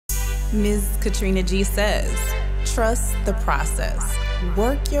Ms. Katrina G says, trust the process.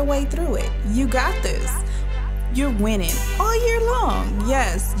 Work your way through it. You got this. You're winning all year long.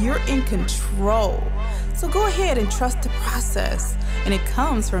 Yes, you're in control. So go ahead and trust the process. And it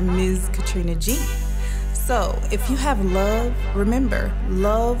comes from Ms. Katrina G. So if you have love, remember,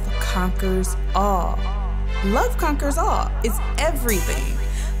 love conquers all. Love conquers all. It's everything.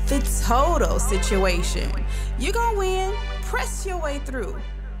 The total situation. You're gonna win. Press your way through.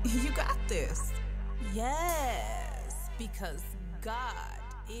 You got this. Yes, because God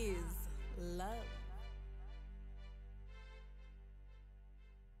is love.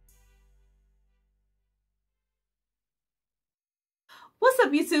 What's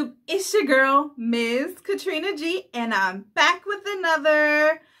up, YouTube? It's your girl, Ms. Katrina G, and I'm back with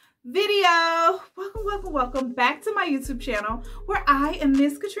another video. Welcome back to my YouTube channel where I am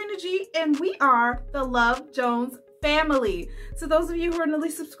Ms. Katrina G, and we are the Love Jones family. So those of you who are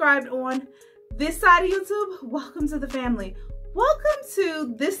newly subscribed on this side of YouTube, welcome to the family. Welcome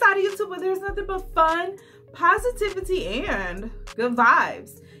to this side of YouTube where there's nothing but fun, positivity, and good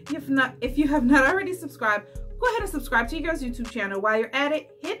vibes. If you have not already subscribed, go ahead and subscribe to your girl's YouTube channel. While you're at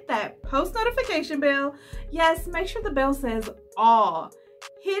it, hit that post notification bell. Yes, make sure the bell says all.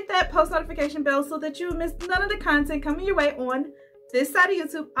 Hit that post notification bell so that you miss none of the content coming your way on this side of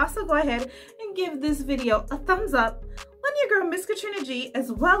YouTube. Also, go ahead and give this video a thumbs up. Let your girl, Miss Katrina G,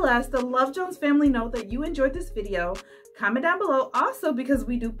 as well as the Love Jones family know that you enjoyed this video. Comment down below also because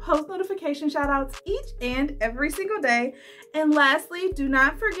we do post notification shout outs each and every single day. And lastly, do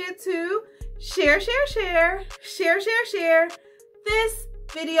not forget to share this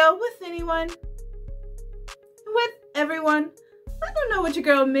video with anyone, with everyone. Let them know what your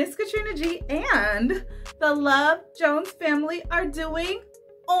girl Miss Katrina G and the Love Jones family are doing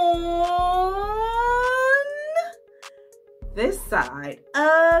on this side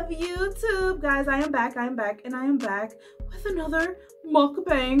of YouTube. Guys, I am back, and I am back with another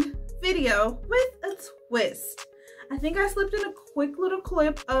mukbang video with a twist. I think I slipped in a quick little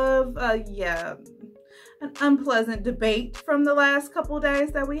clip of, an unpleasant debate from the last couple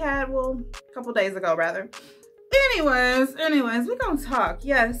days that we had. Well, a couple days ago, rather. Anyways, we're gonna talk,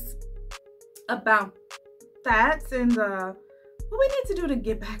 yes, about that and what we need to do to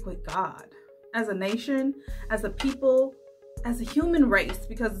get back with God as a nation, as a people, as a human race,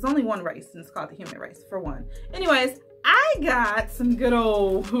 because it's only one race and it's called the human race, for one. Anyways, I got some good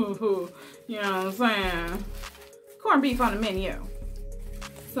old, you know what I'm saying, corned beef on the menu.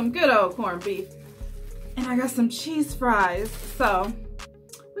 Some good old corned beef. And I got some cheese fries. So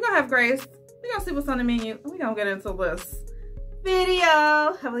we're gonna have grace. We're gonna see what's on the menu. And we're gonna get into this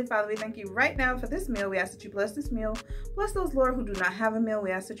video. Heavenly Father, we thank you right now for this meal. We ask that you bless this meal. Bless those, Lord, who do not have a meal.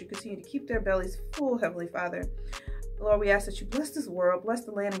 We ask that you continue to keep their bellies full, Heavenly Father. Lord, we ask that you bless this world, bless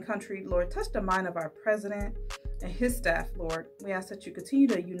the land and country. Lord, touch the mind of our president and his staff, Lord. We ask that you continue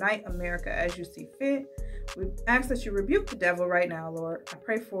to unite America as you see fit. We ask that you rebuke the devil right now, Lord. I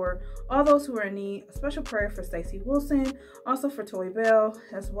pray for all those who are in need. A special prayer for Stacey Wilson, also for Toy Bell,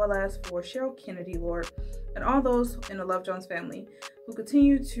 as well as for Cheryl Kennedy, Lord, and all those in the Love Jones family who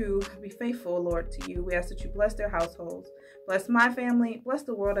continue to be faithful, Lord, to you. We ask that you bless their households. Bless my family. Bless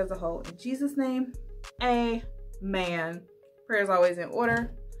the world as a whole. In Jesus' name, amen. Prayer is always in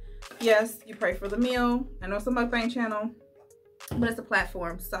order. Yes, you pray for the meal. I know it's a mukbang channel, but it's a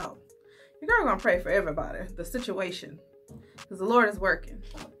platform, so your girl gonna pray for everybody, the situation, because the Lord is working.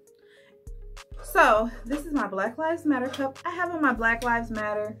 So this is my Black Lives Matter cup. I have on my Black Lives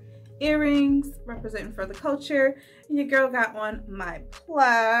Matter earrings representing for the culture, and your girl got on my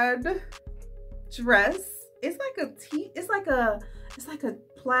plaid dress. It's like a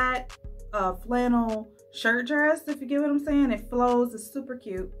plaid flannel shirt dress, if you get what I'm saying. It flows. It's super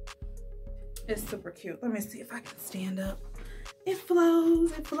cute. It's super cute. Let me see if I can stand up. It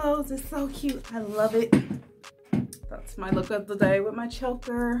flows. It's so cute. I love it. That's my look of the day with my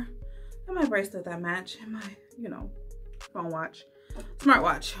choker and my bracelet that match and my, phone watch,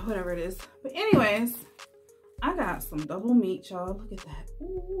 smartwatch, whatever it is. But anyways, I got some double meat, y'all. Look at that.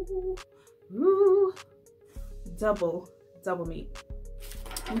 Ooh. Double meat.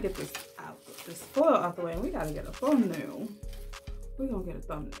 Let me get this out, this foil out the way, and we gotta get a thumbnail. We're gonna get a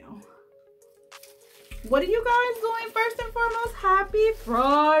thumbnail. What are you guys doing? First and foremost, happy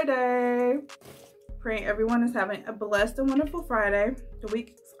Friday. Praying everyone is having a blessed and wonderful Friday. The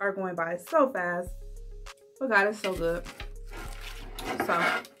weeks are going by so fast, but God is so good. So,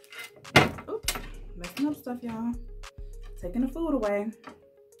 oops, messing up stuff, y'all. Taking the food away.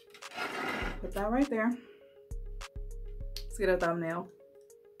 Put that right there. Let's get a thumbnail.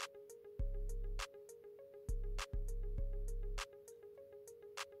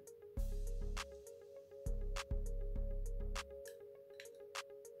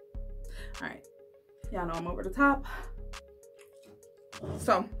 All right, y'all know I'm over the top.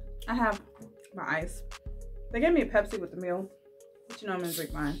 So I have my ice. They gave me a Pepsi with the meal, but you know I'm gonna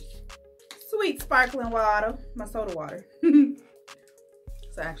drink mine. Sweet sparkling water, my soda water.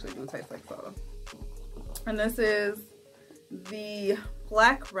 So it actually do taste like soda. And this is the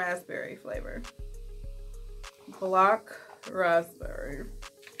black raspberry flavor. Black raspberry.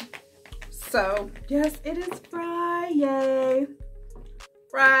 So yes, it is Friday.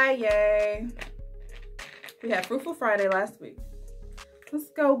 Friday. We had Fruitful Friday last week. Let's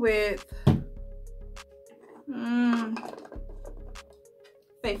go with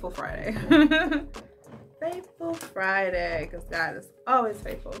Faithful Friday. Faithful Friday, because God is always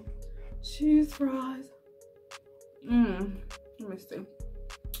faithful. Cheese fries. Let me see.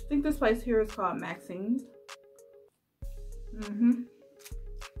 I think this place here is called Maxine's.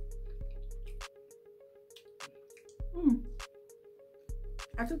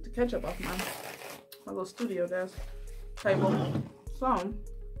 I took the ketchup off my little studio desk table. So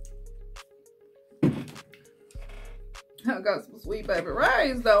I got some sweet baby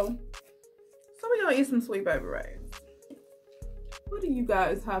rays though. So we're gonna eat some sweet baby rays. What do you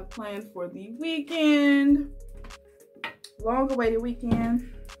guys have planned for the weekend? Long awaited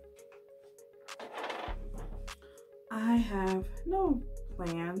weekend. I have no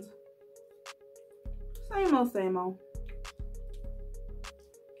plans. Same old, same old.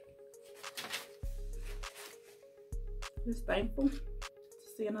 Just thankful to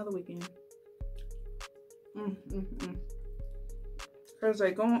see another weekend.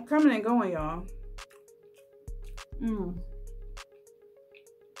 Thursday coming and going, y'all.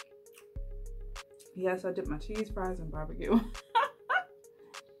 Yes, I did my cheese fries and barbecue.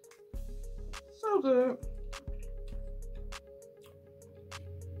 So good.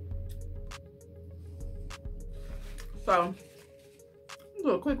 So, do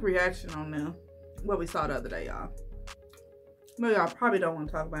a quick reaction on what we saw the other day, y'all. No, y'all probably don't want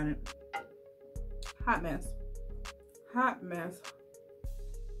to talk about it. Hot mess. Hot mess.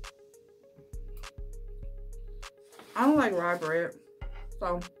 I don't like rye bread,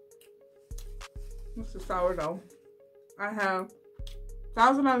 so this is sourdough. I have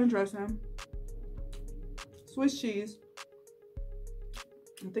Thousand Island dressing, Swiss cheese,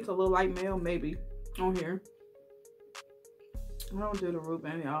 I think a little light mayo maybe on here. I don't do the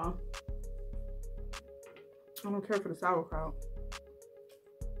Reuben, y'all. I don't care for the sauerkraut,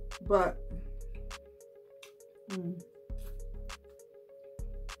 but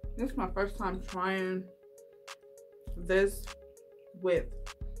this is my first time trying this with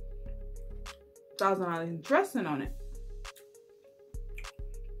Thousand Island dressing on it.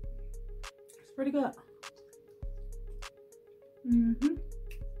 It's pretty good.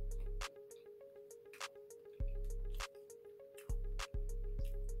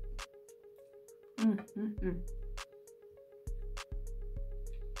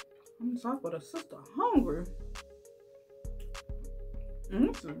 I'm talking about a sister hungry.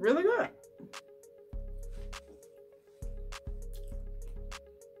 This is really good.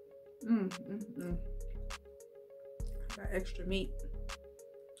 Got extra meat. I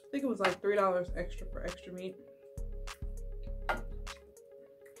think it was like $3 extra for extra meat.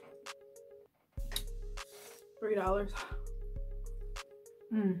 $3.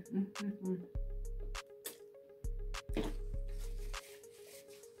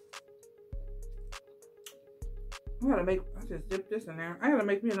 I just dipped this in there. I gotta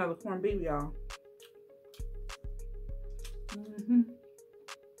make me another corned beef, y'all.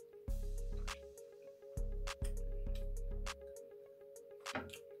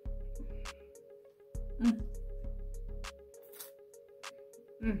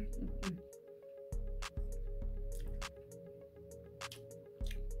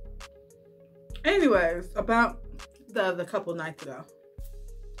 Anyways, about the couple nights ago.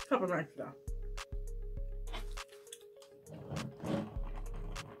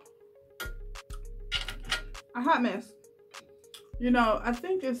 A hot mess. You know, I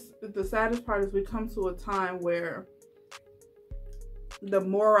think it's the saddest part is we come to a time where the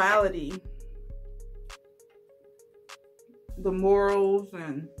morality, the morals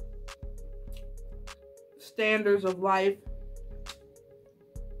and standards of life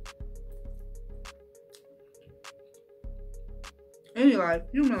any life,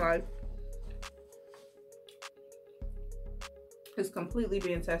 human life, is completely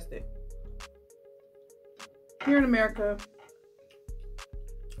being tested. Here in America,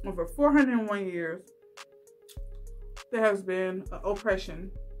 over 401 years, there has been an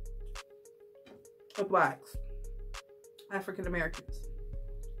oppression of blacks, African Americans.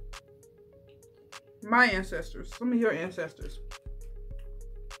 My ancestors, some of your ancestors,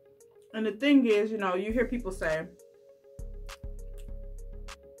 And the thing is, you know, you hear people say,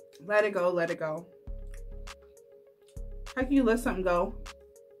 let it go, let it go. How can you let something go?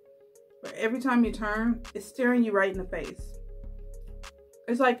 But every time you turn, it's staring you right in the face.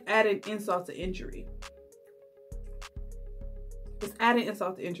 It's like adding insult to injury. It's adding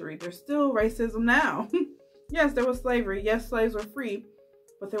insult to injury. There's still racism now. Yes, there was slavery. Yes, slaves were free,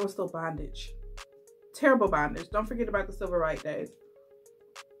 but there was still bondage. Terrible bondage. Don't forget about the civil rights days.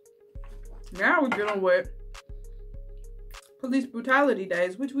 Now we're dealing with police brutality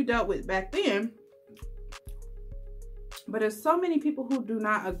days, which we dealt with back then. But there's so many people who do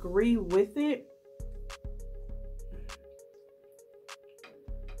not agree with it.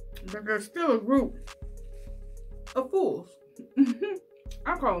 But there's still a group of fools.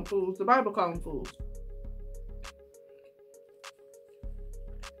 I call them fools. The Bible calls them fools.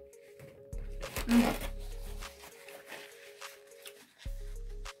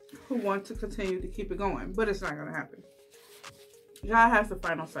 Who want to continue to keep it going, but it's not going to happen. God has the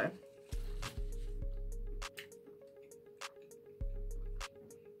final say.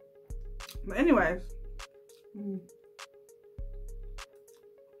 But anyways,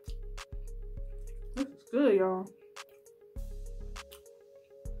 this is good, y'all.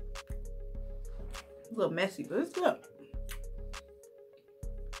 A little messy, but it's good.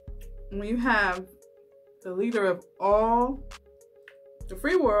 When you have the leader of all the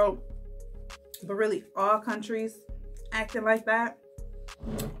free world, but really all countries acting like that,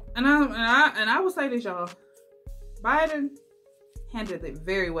 and I will say this, y'all, Biden handled it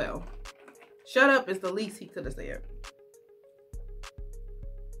very well. Shut up is the least he could have said.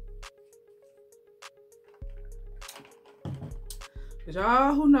 Cause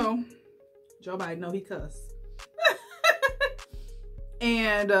y'all who know, Joe Biden know he cuss.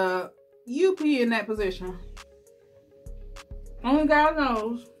 And you be in that position. Only God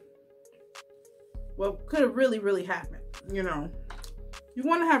knows what could have really happened. You know, you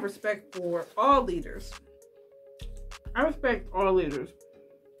want to have respect for all leaders. I respect all leaders,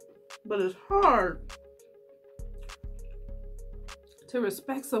 but it's hard to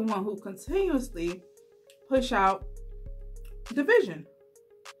respect someone who continuously push out division.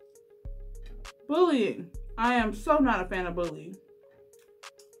 Bullying. I am so not a fan of bullying.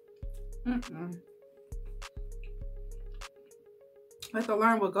 I have to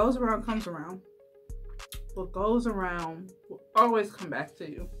learn what goes around comes around. What goes around will always come back to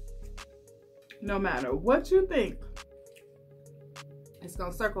you. No matter what you think, it's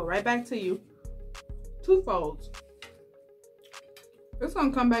going to circle right back to you. Twofold. It's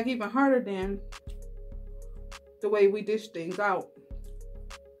going to come back even harder than the way we dish things out.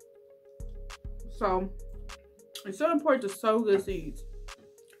 So, it's so important to sow good seeds.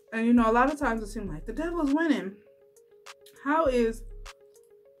 And you know, a lot of times it seems like the devil's winning. How is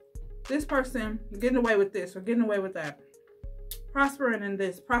this person getting away with this or getting away with that? Prospering in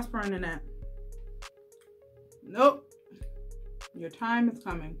this, prospering in that. Nope. Your time is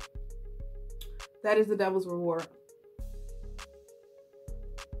coming. That is the devil's reward.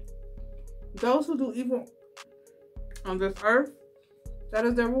 Those who do evil on this earth, that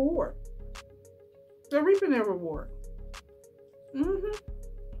is their reward. They're reaping their reward.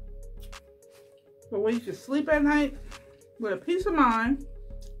 But when you can sleep at night with a peace of mind,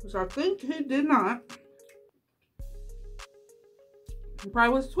 which I think he did not. He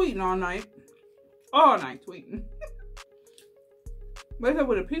probably was tweeting all night. All night tweeting. Wake up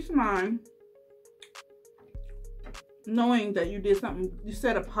with a peace of mind, knowing that you did something, you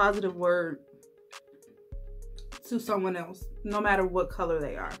said a positive word to someone else, no matter what color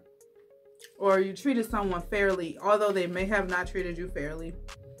they are. Or you treated someone fairly, although they may have not treated you fairly.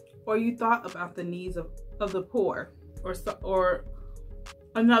 Or you thought about the needs of the poor or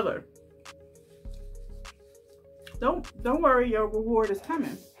another. Don't worry, your reward is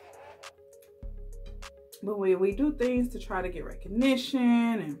coming. But when we do things to try to get recognition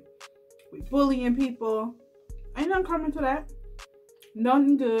and we bullying people, ain't nothing coming to that.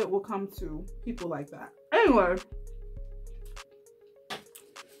 Nothing good will come to people like that. Anyway,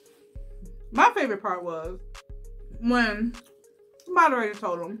 my favorite part was when the moderator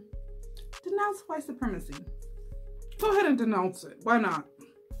told him, denounce white supremacy. Go ahead and denounce it. Why not?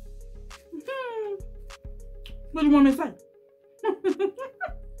 What do you want me to say?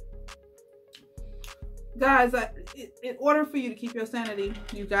 Guys, in order for you to keep your sanity,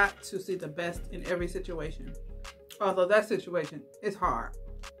 you got to see the best in every situation. Although that situation is hard.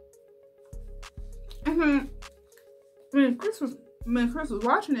 When Chris was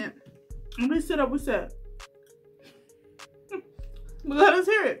watching it, and we stood up, we said, let us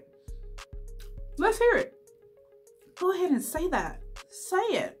hear it. Let's hear it. Go ahead and say that. Say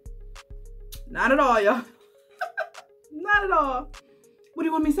it. Not at all, y'all. Not at all. What do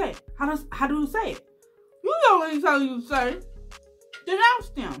you want me to say? How do you say it? You know what he's telling you to say. Denounce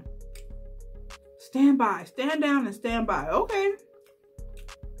them. Stand by. Stand down and stand by. Okay.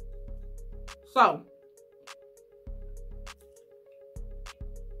 So,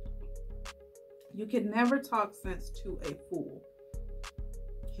 you can never talk sense to a fool.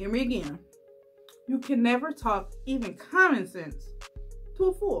 Hear me again. You can never talk even common sense to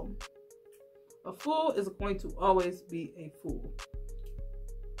a fool. A fool is going to always be a fool.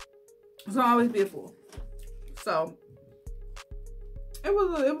 It's going to always be a fool. So, it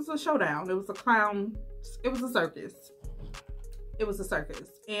was a showdown. It was a clown. It was a circus. It was a circus.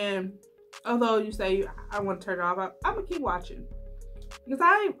 And although you say I want to turn it off, I'm going to keep watching. Because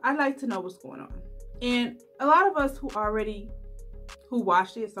I like to know what's going on. And a lot of us who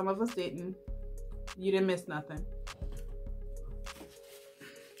watched it, some of us didn't. You didn't miss nothing.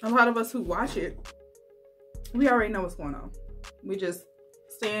 A lot of us who watch it, we already know what's going on. We just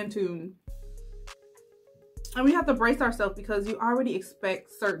stay in tune. And we have to brace ourselves because you already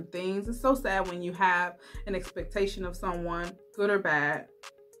expect certain things. It's so sad when you have an expectation of someone, good or bad.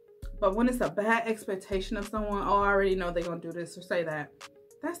 But when it's a bad expectation of someone, oh, I already know they're going to do this or say that.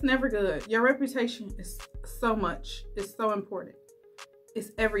 That's never good. Your reputation is so much. It's so important.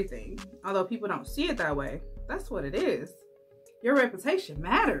 It's everything. Although people don't see it that way, that's what it is. Your reputation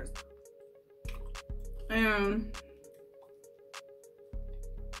matters. And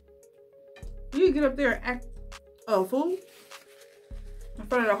you get up there and act a fool in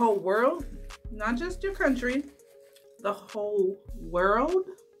front of the whole world, not just your country, the whole world.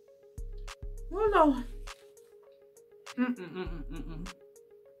 Well, no.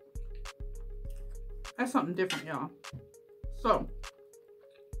 That's something different, y'all. So,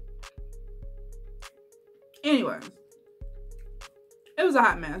 anyways, it was a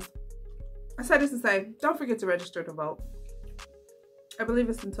hot mess. I said this to say, don't forget to register to vote. I believe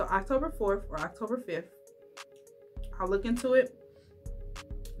it's until October 4th or October 5th. I'll look into it.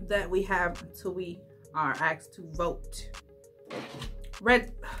 That we have until we are asked to vote.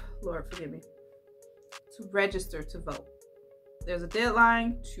 Lord, forgive me. To register to vote. There's a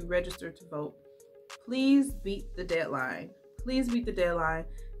deadline to register to vote. Please beat the deadline. Please beat the deadline.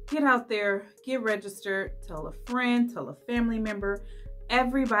 Get out there, get registered, tell a friend, tell a family member.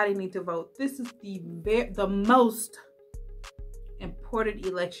 Everybody needs to vote. This is the most important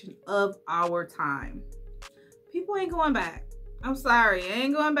election of our time. People ain't going back. I'm sorry, I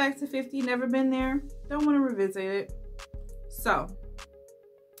ain't going back to 50, never been there. Don't want to revisit it. So,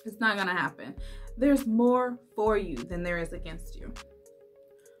 it's not gonna happen. There's more for you than there is against you.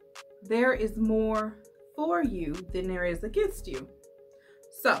 There is more for you than there is against you.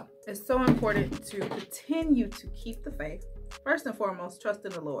 So, it's so important to continue to keep the faith. First and foremost, trust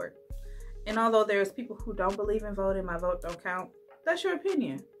in the Lord. And although there's people who don't believe in voting, my vote don't count, that's your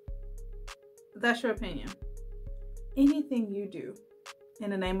opinion. That's your opinion. Anything you do in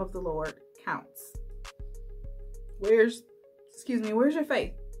the name of the Lord counts. Where's your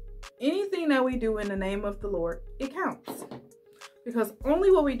faith? Anything that we do in the name of the Lord, it counts. Because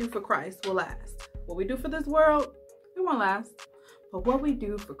only what we do for Christ will last. What we do for this world, it won't last. But what we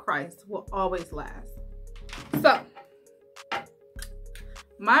do for Christ will always last. So,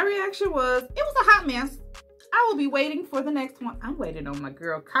 my reaction was, it was a hot mess. I will be waiting for the next one. I'm waiting on my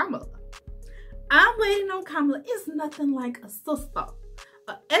girl, Kamala. I'm waiting on Kamala. It's nothing like a sister.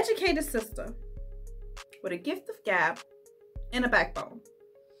 An educated sister with a gift of gab and a backbone.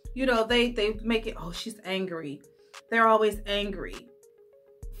 You know, they make it, oh, she's angry. They're always angry.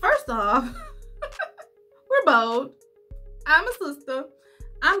 First off, we're bold. I'm a sister.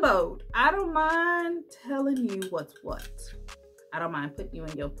 I'm bold. I don't mind telling you what's what. I don't mind putting you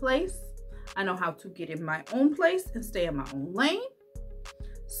in your place. I know how to get in my own place and stay in my own lane.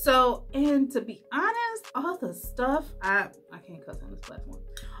 So, and to be honest, all the stuff, I can't cuss on this platform.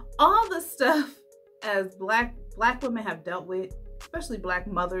 All the stuff as black women have dealt with, especially black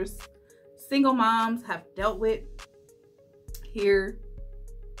mothers, single moms have dealt with here,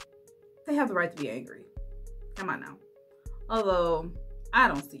 they have the right to be angry. Come on now. Although, I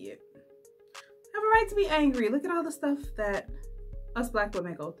don't see it. They have a right to be angry. Look at all the stuff that us black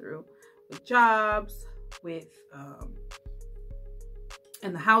women go through with jobs, with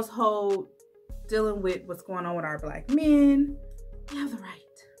in the household, dealing with what's going on with our black men. We have the right.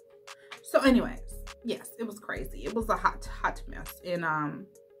 So anyways, yes, it was crazy. It was a hot mess. And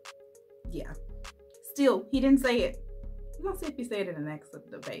yeah. Still, he didn't say it. We're gonna see if he said it in the next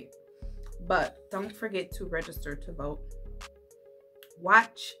debate. But don't forget to register to vote.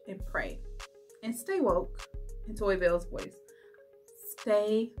 Watch and pray. And stay woke. In Toy Vale's voice.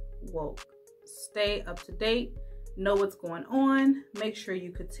 Stay woke. stay up to date, know what's going on. Make sure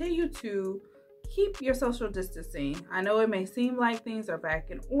you continue to keep your social distancing. I know it may seem like things are back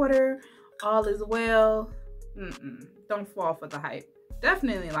in order, all is well. Don't fall for the hype.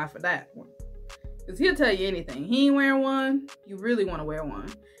 Definitely not for that one. Because he'll tell you anything. He ain't wearing one, you really want to wear one.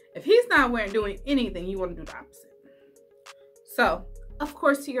 If he's not doing anything, you want to do the opposite. So, of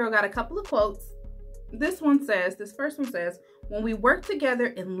course, your girl got a couple of quotes. This first one says, when we work together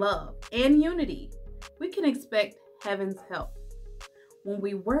in love and unity, we can expect heaven's help. When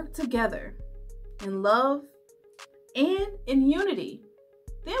we work together in love and in unity,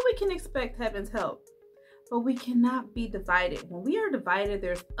 then we can expect heaven's help. But we cannot be divided. When we are divided,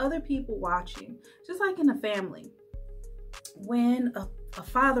 there's other people watching, just like in a family. When a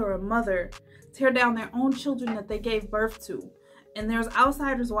father or a mother tear down their own children that they gave birth to, and there's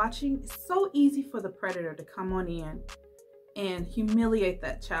outsiders watching, it's so easy for the predator to come on in and humiliate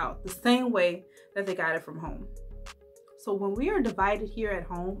that child the same way that they got it from home. So when we are divided here at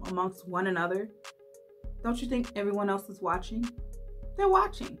home amongst one another, don't you think everyone else is watching? They're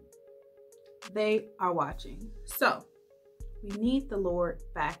watching. They are watching. So we need the Lord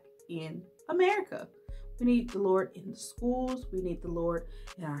back in America. We need the Lord in the schools. We need the Lord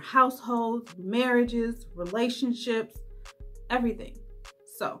in our households, marriages, relationships, everything.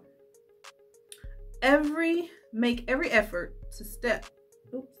 So make every effort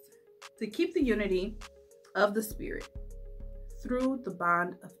to keep the unity of the Spirit through the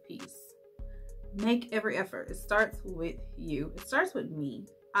bond of peace. Make every effort. It starts with you. It starts with me.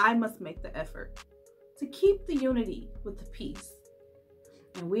 I must make the effort to keep the unity with the peace.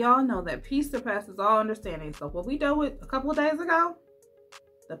 And we all know that peace surpasses all understanding. So what we dealt with a couple of days ago,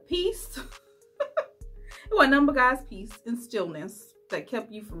 the peace, it wasn't nothing but God's peace and stillness that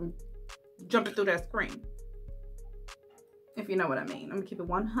kept you from jumping through that screen. If you know what I mean. I'm gonna keep it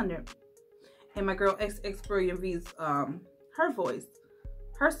 100. And my girl XX Brilliant V's her voice,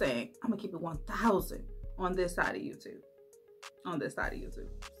 her saying, I'm gonna keep it 1,000 on this side of YouTube.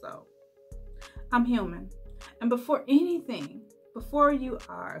 So I'm human. And before anything, before you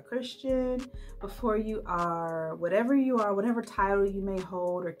are a Christian, before you are whatever you are, whatever title you may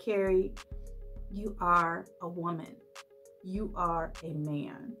hold or carry, you are a woman. You are a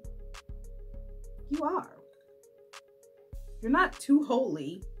man. You are. You're not too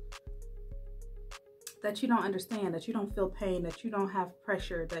holy that you don't understand, that you don't feel pain, that you don't have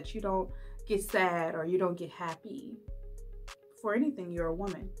pressure, that you don't get sad or you don't get happy. For anything, you're a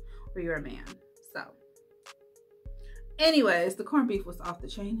woman or you're a man. So anyways, the corned beef was off the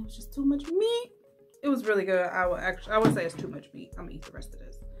chain. It was just too much meat. It was really good. I would say it's too much meat. I'm gonna eat the rest of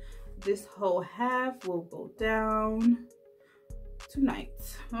this. This whole half will go down tonight,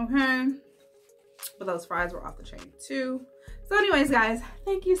 okay? But those fries were off the chain too. So anyways, guys,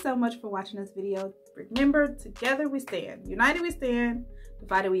 thank you so much for watching this video. Remember, together we stand. United we stand.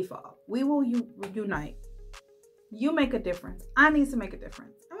 Divided we fall. We will unite. You make a difference. I need to make a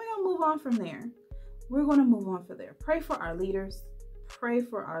difference. And we're going to move on from there. We're going to move on from there. Pray for our leaders. Pray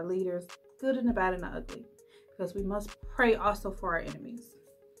for our leaders, good and the bad and the ugly. Because we must pray also for our enemies.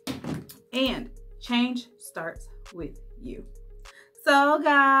 And change starts with you. So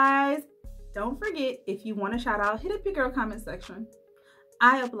guys, don't forget, if you want a shout out, hit up your girl comment section.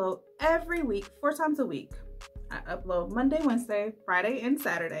 I upload every week, 4 times a week. I upload Monday, Wednesday, Friday, and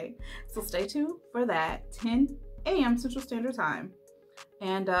Saturday. So stay tuned for that, 10 a.m. Central Standard Time.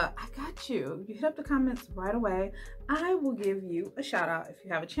 And I got you. You hit up the comments right away. I will give you a shout out. If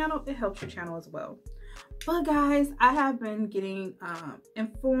you have a channel, it helps your channel as well. But guys, I have been getting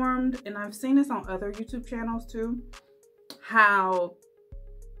informed, and I've seen this on other YouTube channels too, how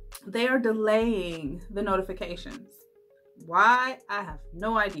they are delaying the notifications. Why? I have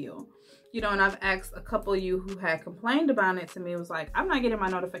no idea. You know, and I've asked a couple of you who had complained about it to me. It was like, I'm not getting my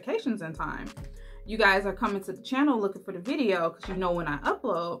notifications in time. You guys are coming to the channel looking for the video because you know when I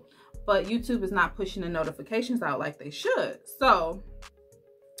upload, but YouTube is not pushing the notifications out like they should. So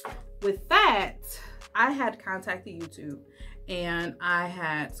with that, I had contacted YouTube and I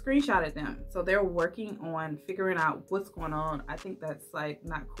had screenshotted them. So they're working on figuring out what's going on. I think that's like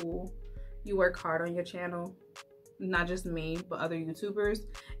not cool. You work hard on your channel, not just me, but other YouTubers,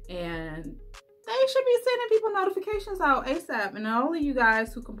 and they should be sending people notifications out ASAP. And all of you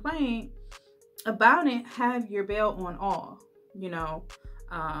guys who complain about it, have your bell on all. You know,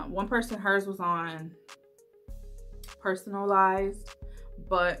 one person, hers was on personalized,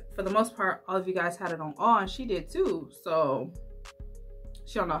 but for the most part, all of you guys had it on all, and she did too. So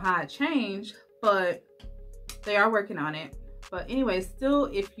she don't know how it changed, but they are working on it. But anyway, still,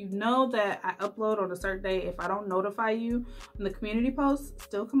 if you know that I upload on a certain day, if I don't notify you on the community posts,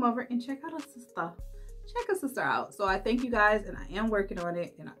 still come over and check out a sister. Check a sister out. So I thank you guys, and I am working on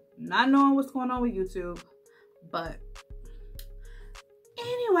it, and I'm not knowing what's going on with YouTube, but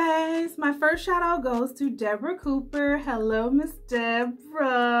anyways, my first shout out goes to Deborah Cooper. Hello, Miss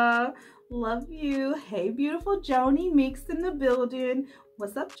Deborah. Love you. Hey, beautiful Joni Meeks in the building.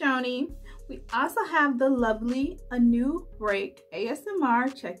 What's up, Joni? We also have the lovely A New Break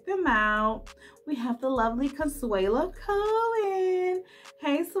ASMR. Check them out. We have the lovely Consuela Cohen.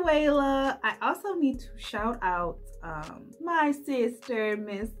 Hey, Suela. I also need to shout out my sister,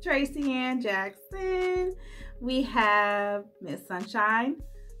 Miss Tracy Ann Jackson. We have Miss Sunshine,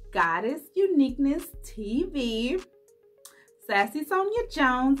 Goddess Uniqueness TV, Sassy Sonia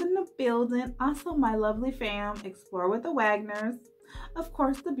Jones in the building. Also, my lovely fam, Explore with the Wagners. Of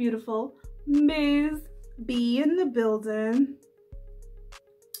course, the beautiful Ms. B in the building.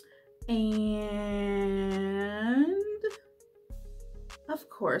 And of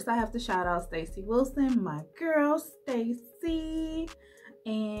course, I have to shout out Stacy Wilson, my girl Stacy,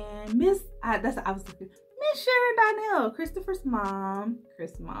 and Miss Sharon Donnell, Christopher's mom,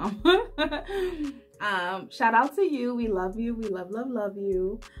 Chris' mom. Shout out to you. We love you. We love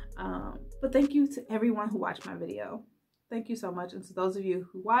you. But thank you to everyone who watched my video. Thank you so much. And to those of you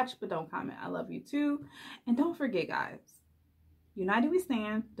who watch but don't comment, I love you too. And don't forget, guys, united we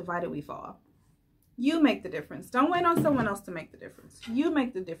stand, divided we fall. You make the difference. Don't wait on someone else to make the difference. You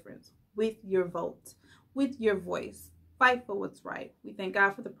make the difference with your vote, with your voice. Fight for what's right. We thank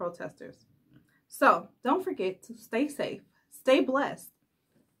God for the protesters. So don't forget to stay safe, stay blessed,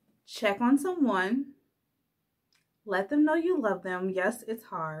 check on someone, let them know you love them. Yes, it's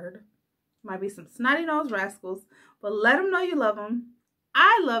hard. Might be some snotty-nosed rascals, but let them know you love them.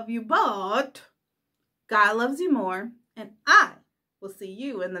 I love you, but God loves you more, and I will see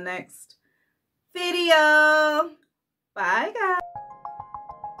you in the next video. Bye, guys.